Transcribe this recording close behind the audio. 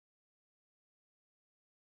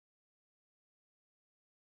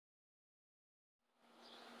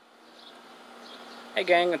Hi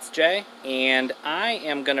gang, it's Jay, and I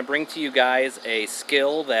am going to bring to you guys a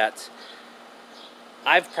skill that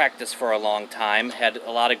I've practiced for a long time, had a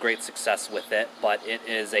lot of great success with it, but it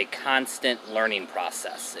is a constant learning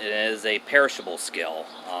process. It is a perishable skill.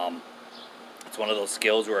 It's one of those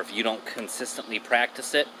skills where if you don't consistently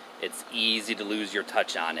practice it, it's easy to lose your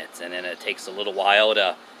touch on it, and then it takes a little while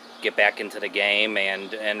to get back into the game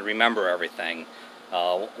and remember everything.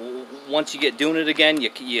 Once you get doing it again,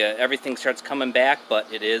 everything starts coming back, but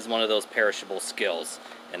it is one of those perishable skills,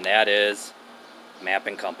 and that is map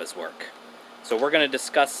and compass work. So we're going to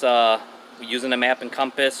discuss using a map and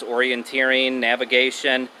compass, orienteering,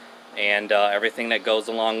 navigation, and everything that goes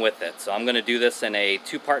along with it. So I'm going to do this in a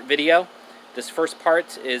two-part video. This first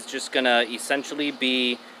part is just going to essentially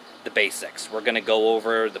be the basics. We're going to go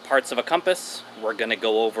over the parts of a compass. We're going to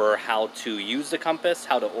go over how to use the compass,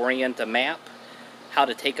 how to orient a map, how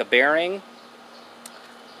to take a bearing,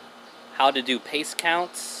 how to do pace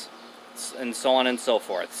counts, and so on and so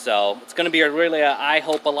forth. So it's going to be I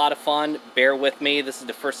hope, a lot of fun. Bear with me. This is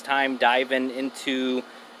the first time diving into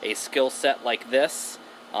a skill set like this.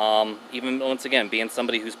 Even once again, being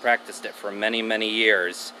somebody who's practiced it for many, many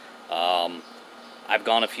years, I've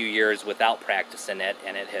gone a few years without practicing it,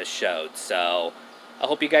 and it has showed. So I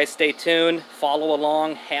hope you guys stay tuned, follow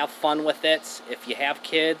along, have fun with it. If you have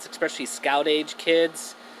kids, especially scout age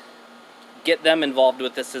kids, get them involved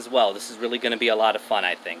with this as well. This is really going to be a lot of fun,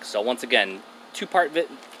 I think. So once again, two-part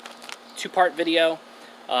video.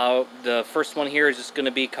 The first one here is just going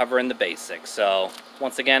to be covering the basics. So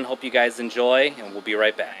once again, hope you guys enjoy, and we'll be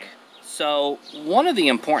right back. So one of the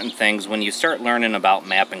important things when you start learning about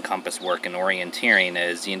map and compass work and orienteering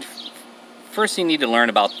is first you need to learn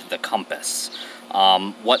about the compass.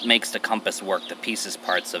 What makes the compass work, the pieces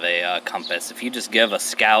parts of a compass. If you just give a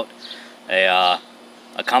scout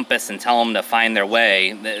a compass and tell them to find their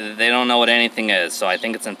way, they don't know what anything is. So I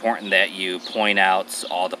think it's important that you point out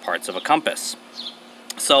all the parts of a compass.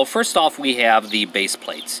 So first off, we have the base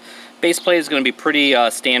plates. Base plate is going to be pretty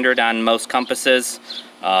standard on most compasses.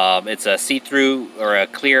 It's a see-through or a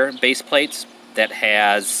clear base plate that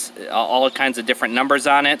has all kinds of different numbers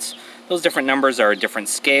on it. Those different numbers are different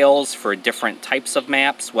scales for different types of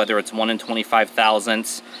maps, whether it's 1 in 25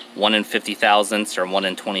 thousandths, 1 in 50 thousandths, or 1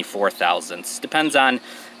 in 24 thousandths. Depends on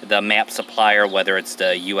the map supplier, whether it's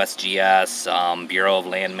the USGS, Bureau of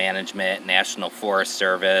Land Management, National Forest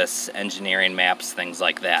Service, engineering maps, things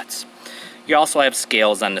like that. You also have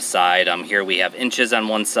scales on the side. Here we have inches on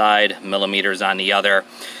one side, millimeters on the other.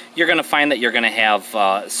 You're going to find that you're going to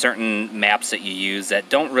have certain maps that you use that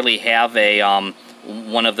don't really have a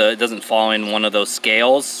it doesn't fall in one of those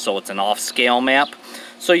scales, so it's an off-scale map.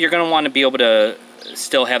 So you're going to want to be able to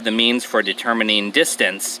still have the means for determining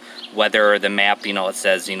distance, whether the map, it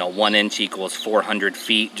says, 1 inch equals 400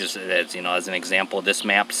 feet, just as, as an example, this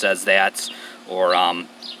map says that, or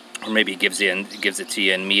maybe it gives it to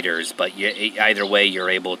you in meters. But either way,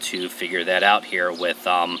 you're able to figure that out here with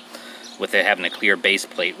it having a clear base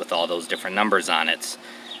plate with all those different numbers on it.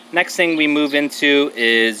 Next thing we move into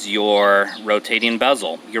is your rotating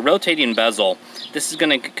bezel. Your rotating bezel, this is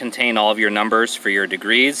going to contain all of your numbers for your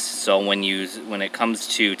degrees. So when it comes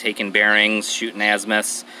to taking bearings, shooting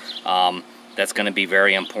azimuths, that's going to be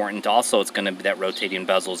very important. Also, that rotating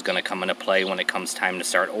bezel is going to come into play when it comes time to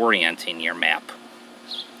start orienting your map.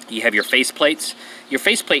 You have your faceplates. Your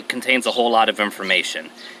faceplate contains a whole lot of information.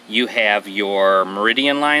 You have your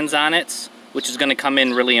meridian lines on it, which is going to come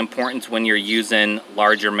in really important when you're using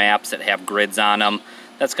larger maps that have grids on them.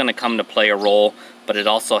 That's going to come to play a role, but it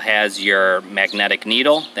also has your magnetic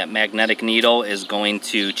needle. That magnetic needle is going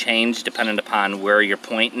to change depending upon where you're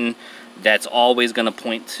pointing. That's always going to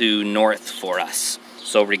point to north for us.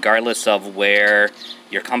 So regardless of where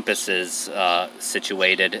your compass is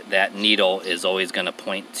situated, that needle is always going to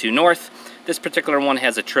point to north. This particular one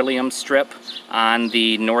has a trillium strip on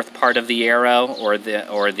the north part of the arrow, or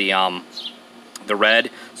the red,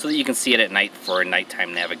 so that you can see it at night for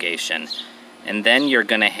nighttime navigation. And then you're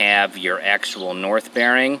going to have your actual north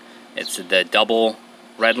bearing. It's the double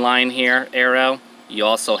red line here, arrow. You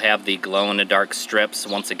also have the glow-in-the-dark strips,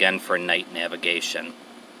 once again for night navigation.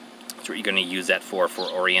 That's what you're going to use that for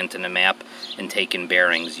orienting the map and taking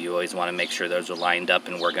bearings. You always want to make sure those are lined up,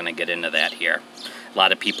 and we're going to get into that here. A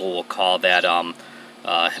lot of people will call that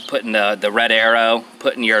putting the red arrow,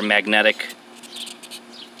 putting your magnetic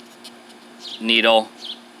needle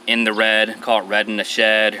in the red, call it red in the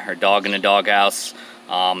shed or dog in the doghouse.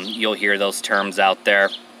 You'll hear those terms out there,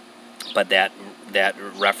 but that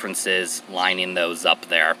references lining those up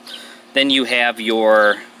there. Then you have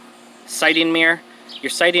your sighting mirror. Your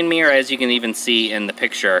sighting mirror, as you can even see in the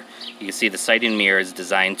picture, you can see the sighting mirror is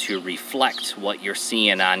designed to reflect what you're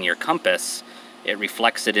seeing on your compass. It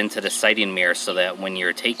reflects it into the sighting mirror so that when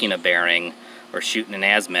you're taking a bearing or shooting an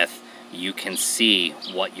azimuth, you can see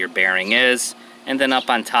what your bearing is. And then up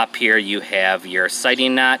on top here you have your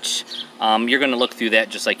sighting notch. You're going to look through that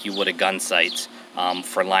just like you would a gun sight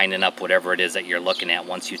for lining up whatever it is that you're looking at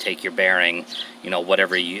once you take your bearing. You know,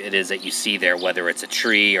 whatever it is that you see there, whether it's a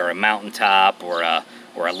tree or a mountaintop or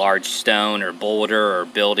a large stone or boulder or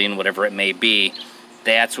building, whatever it may be,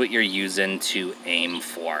 that's what you're using to aim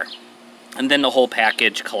for. And then the whole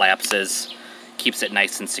package collapses, keeps it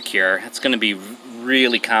nice and secure. It's going to be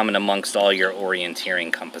really common amongst all your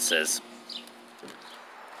orienteering compasses.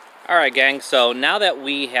 Alright gang, so now that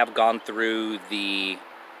we have gone through the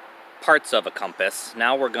parts of a compass,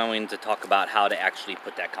 now we're going to talk about how to actually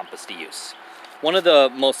put that compass to use. One of the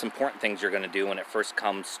most important things you're going to do when it first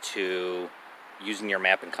comes to using your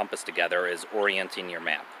map and compass together is orienting your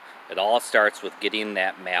map. It all starts with getting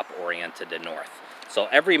that map oriented to north. So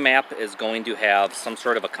every map is going to have some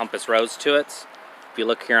sort of a compass rose to it. If you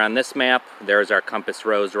look here on this map, there's our compass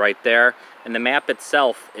rose right there. And the map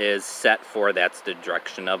itself is set for that's the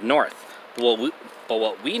direction of north. But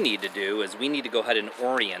what we need to do is we need to go ahead and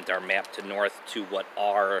orient our map to north to what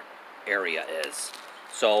our area is.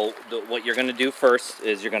 So what you're going to do first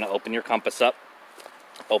is you're going to open your compass up.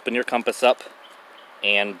 Open your compass up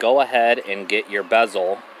and go ahead and get your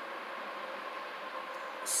bezel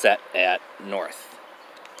set at north.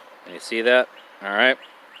 Can you see that? Alright.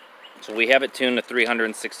 So we have it tuned to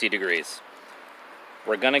 360 degrees.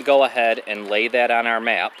 We're going to go ahead and lay that on our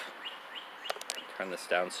map. Turn this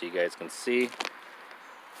down so you guys can see.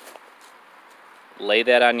 Lay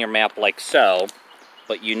that on your map like so,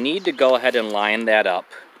 but you need to go ahead and line that up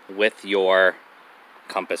with your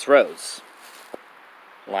compass rose.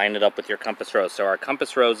 Line it up with your compass rose. So our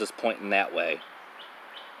compass rose is pointing that way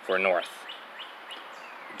for north.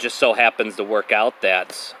 Just so happens to work out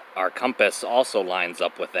that our compass also lines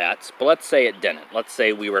up with that, but let's say it didn't. Let's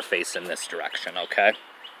say we were facing this direction, okay?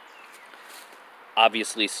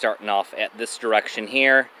 Obviously starting off at this direction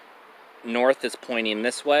here, north is pointing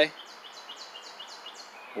this way,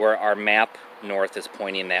 where our map north is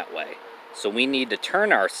pointing that way. So we need to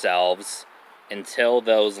turn ourselves until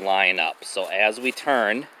those line up. So as we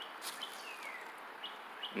turn,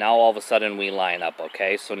 now all of a sudden we line up,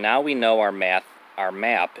 okay? So now we know our map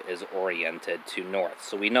is oriented to north.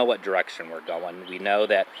 So we know what direction we're going. We know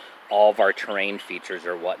that all of our terrain features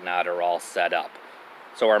or whatnot are all set up.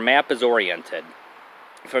 So our map is oriented.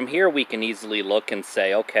 From here we can easily look and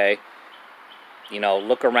say, okay, you know,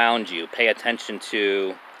 look around you, pay attention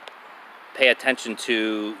to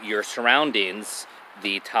your surroundings,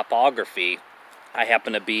 the topography. I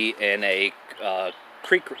happen to be in a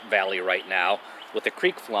creek valley right now with a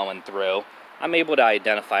creek flowing through. I'm able to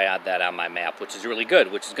identify that on my map, which is really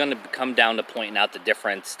good, which is going to come down to pointing out the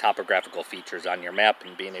different topographical features on your map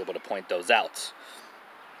and being able to point those out.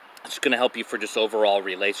 It's going to help you for just overall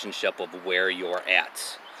relationship of where you're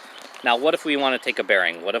at. Now, what if we want to take a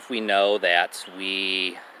bearing? What if we know that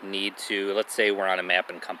we need to, let's say we're on a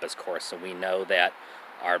map and compass course, and we know that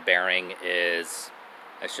our bearing is,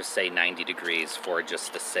 let's just say 90 degrees for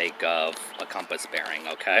just the sake of a compass bearing,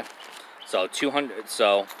 okay? So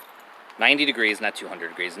 90 degrees, not 200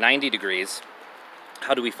 degrees, 90 degrees.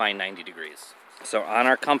 How do we find 90 degrees? So on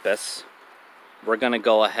our compass, we're going to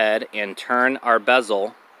go ahead and turn our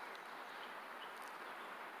bezel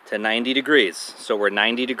to 90 degrees. So we're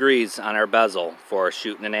 90 degrees on our bezel for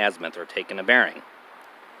shooting an azimuth or taking a bearing.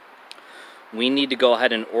 We need to go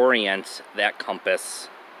ahead and orient that compass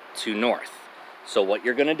to north. So what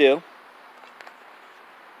you're going to do,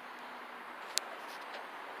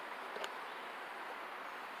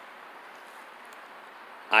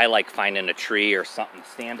 I like finding a tree or something to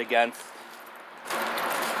stand against,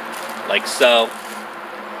 like so.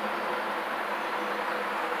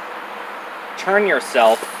 Turn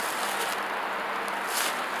yourself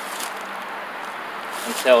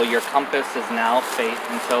until your compass is now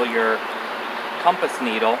until your compass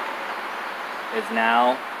needle is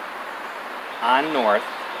now on north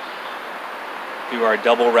through our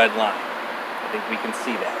double red line. I think we can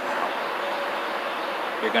see that now.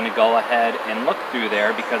 You're going to go ahead and look through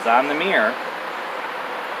there because on the mirror,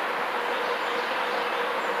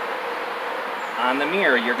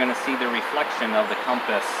 you're going to see the reflection of the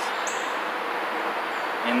compass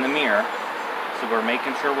in the mirror. So we're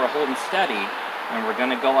making sure we're holding steady, and we're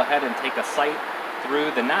going to go ahead and take a sight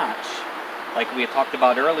through the notch, like we had talked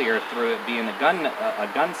about earlier, through it being a gun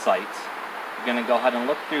sight. You're going to go ahead and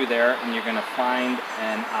look through there, and you're going to find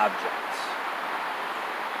an object.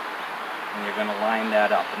 and you're going to line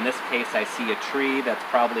that up. In this case, I see a tree that's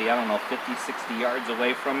probably, I don't know, 50, 60 yards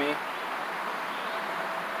away from me.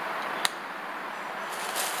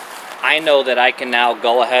 I know that I can now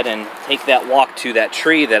go ahead and take that walk to that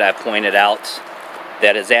tree that I pointed out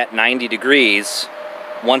that is at 90 degrees.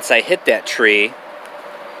 Once I hit that tree,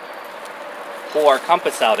 pull our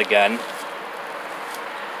compass out again,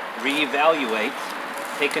 reevaluate,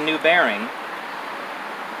 take a new bearing.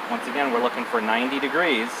 Once again, we're looking for 90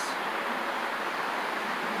 degrees.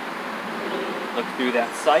 Look through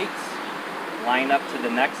that sight, line up to the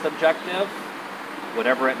next objective,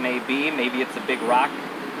 whatever it may be. Maybe it's a big rock,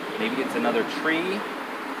 maybe it's another tree.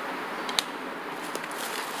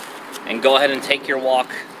 And go ahead and take your walk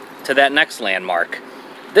to that next landmark.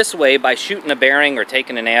 This way, by shooting a bearing or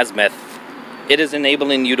taking an azimuth, it is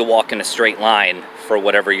enabling you to walk in a straight line for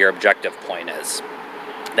whatever your objective point is.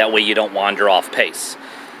 That way you don't wander off pace.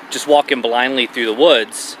 Just walking blindly through the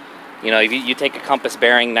woods, you know, if you take a compass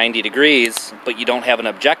bearing 90 degrees, but you don't have an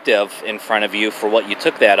objective in front of you for what you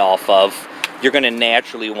took that off of, you're going to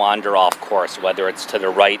naturally wander off course, whether it's to the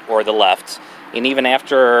right or the left. And even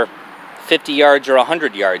after 50 yards or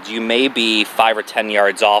 100 yards, you may be 5 or 10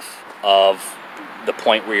 yards off of the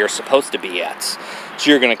point where you're supposed to be at. So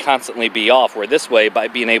you're going to constantly be off, where this way, by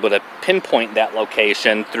being able to pinpoint that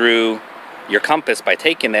location through your compass by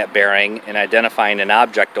taking that bearing and identifying an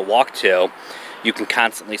object to walk to, you can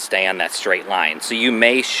constantly stay on that straight line. So you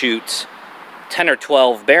may shoot 10 or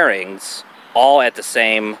 12 bearings all at the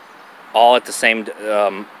same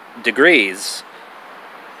degrees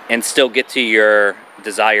and still get to your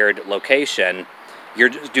desired location. You're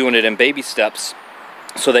just doing it in baby steps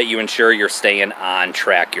so that you ensure you're staying on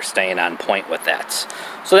track, you're staying on point with that.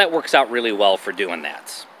 So that works out really well for doing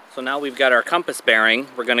that. So now we've got our compass bearing.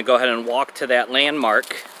 We're going to go ahead and walk to that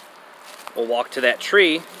landmark. We'll walk to that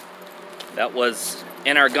tree that was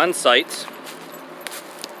in our gun sight.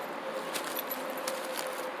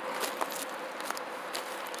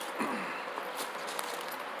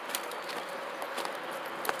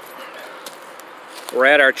 We're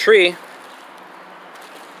at our tree.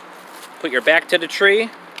 Put your back to the tree.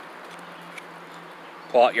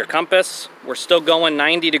 Pull out your compass. We're still going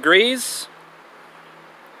 90 degrees.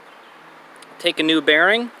 Take a new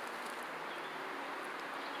bearing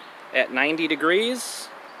at 90 degrees.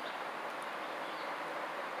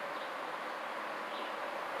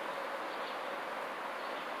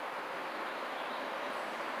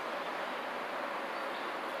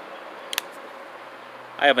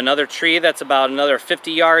 I have another tree that's about another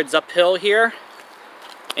 50 yards uphill here,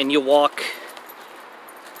 and you walk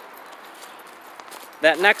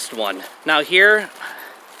that next one. Now here,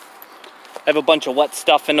 I have a bunch of wet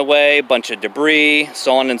stuff in the way, a bunch of debris,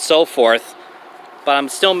 so on and so forth, but I'm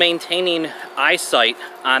still maintaining eyesight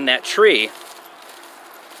on that tree.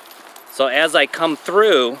 So as I come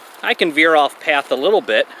through, I can veer off path a little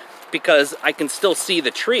bit because I can still see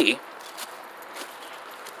the tree.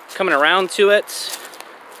 Coming around to it,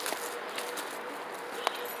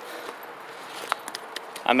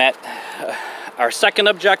 I'm at our second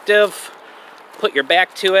objective. Put your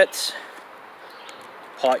back to it.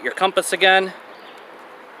 Pull out your compass again.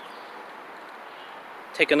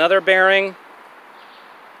 Take another bearing.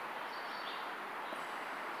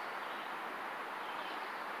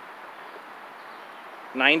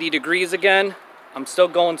 "90 degrees again. I'm still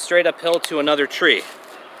going straight uphill to another tree.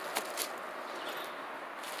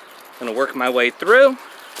 Gonna work my way through.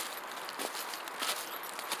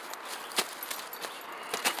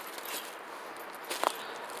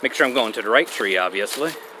 Make sure I'm going to the right tree,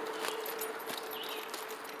 obviously.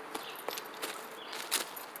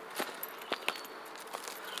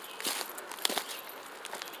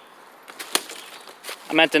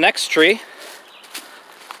 I'm at the next tree.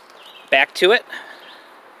 Back to it.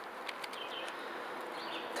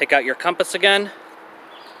 Take out your compass again.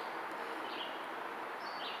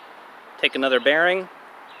 Take another bearing.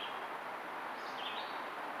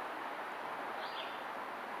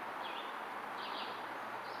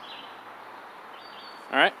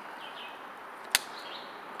 Alright.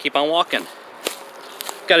 Keep on walking.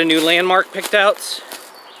 Got a new landmark picked out.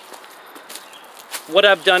 What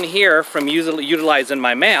I've done here from utilizing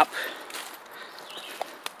my map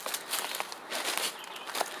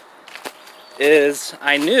is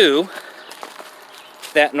I knew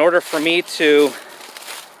that in order for me to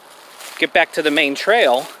get back to the main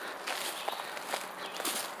trail,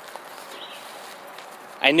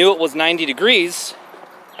 I knew it was 90 degrees.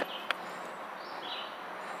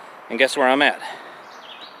 And guess where I'm at?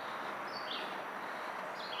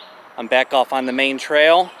 I'm back off on the main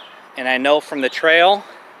trail, and I know from the trail,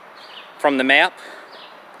 from the map,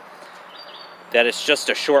 that it's just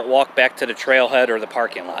a short walk back to the trailhead or the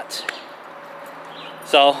parking lot.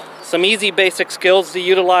 So some easy basic skills to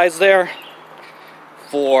utilize there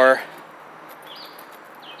for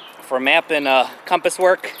map and compass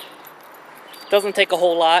work. Doesn't take a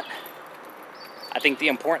whole lot. I think the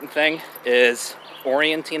important thing is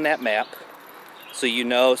orienting that map so you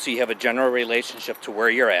know, so you have a general relationship to where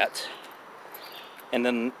you're at, and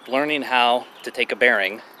then learning how to take a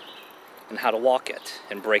bearing and how to walk it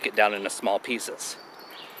and break it down into small pieces.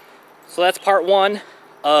 So that's part one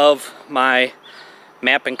of my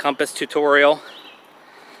map and compass tutorial.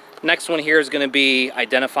 Next one here is going to be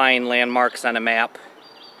identifying landmarks on a map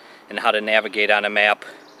and how to navigate on a map,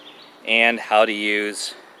 and how to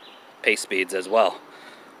use pace speeds as well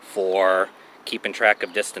for keeping track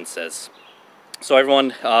of distances. So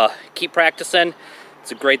everyone, keep practicing.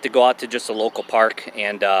 It's great to go out to just a local park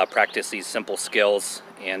and practice these simple skills,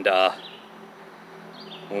 and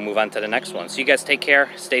we'll move on to the next one. So you guys take care,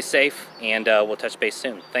 stay safe, and we'll touch base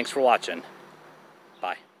soon. Thanks for watching.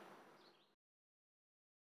 Bye.